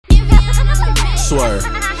Swerve,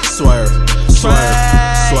 swerve, swerve,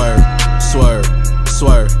 swerve, swerve,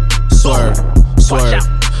 swerve, swerve, swerve,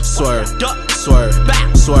 swerve, swerve,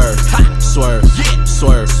 swerve,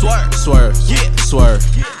 swerve, swerve, swerve, swerve.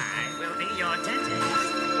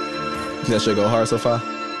 That shit go hard so far?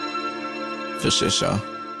 For shit, show.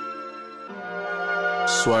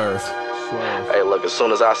 Swerve. Hey, look, as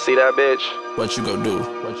soon as I see that bitch, What you gon' do?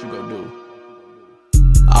 What you gon' do?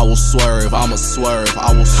 I will swerve, I'ma swerve,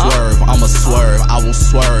 I will swerve, I'ma swerve, I will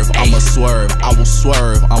swerve, I'ma swerve, I will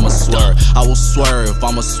swerve, I'ma swerve, I will swerve,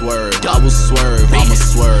 I'ma swerve, I will swerve, I'ma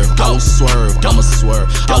swerve, I will swerve, I'ma swerve,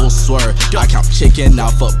 I will swerve. I count chicken, I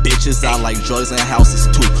fuck bitches, I like drugs and houses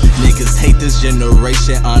too. Niggas hate this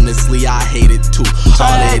generation, honestly I hate it too.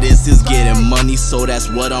 All it is getting money, so that's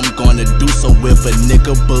what I'm gonna do. So if a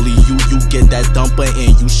nigga bully you, you get that thumper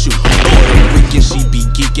and you shoot. Puerto Rican, she be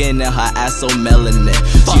geeking and her ass so melanin.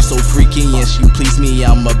 She so freaky and she please me,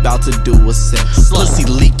 I'm about to do a sin. Pussy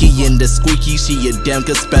leaky and the squeaky, she a damn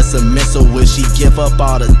good specimen. So if she give up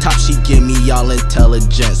all the top, she give me all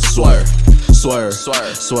intelligence. Swerve, swerve,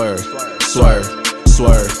 swerve, swerve, swerve,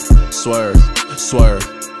 swerve, swerve, swerve,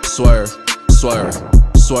 swerve, swerve,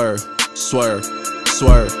 swerve, swerve,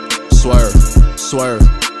 swerve, swerve, swerve,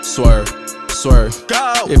 swerve, swerve.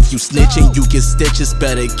 If you snitching, you get stitches,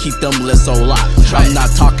 better keep them lips so locked. I'm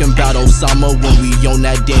not talking about Osama when we on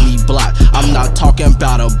that Danny block. I'm not talking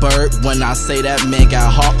about a bird when I say that man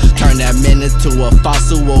got hawk. Turn that man into a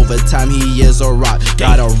fossil, over time he is a rock.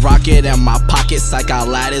 Got a rocket in my pockets, I got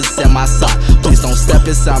ladders in my sock. Please don't step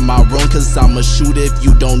inside my room, cause I'ma shoot if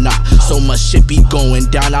you don't knock. So much shit be going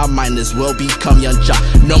down, I might as well become Young Jock.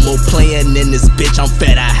 No more playing in this bitch, I'm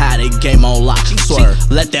fed, I had a game on lock. Swerve,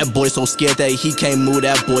 let that boy so scared that he can't move,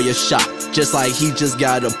 that boy a shot. Just like he just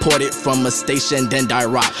got deported from a station, then die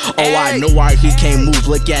rock. Oh, I know why he can't move,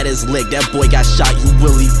 look at his leg, that boy got shot. You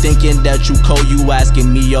really thinking that you cold, you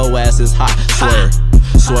asking me, your ass is hot. Swerve,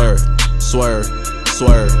 swerve, swerve,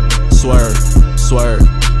 swerve, swerve, swerve,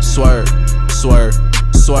 swerve, swerve,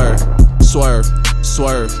 swerve, swerve,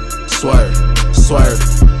 swerve, swerve, swerve,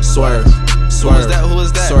 swerve, swerve. Who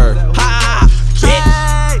is that? Swerve. Ha! Bitch!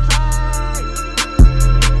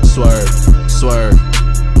 Swerve, swerve,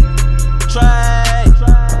 Trey!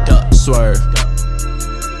 swerve,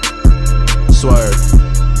 swerve,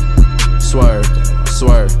 swerve,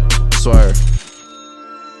 swerve, swerve.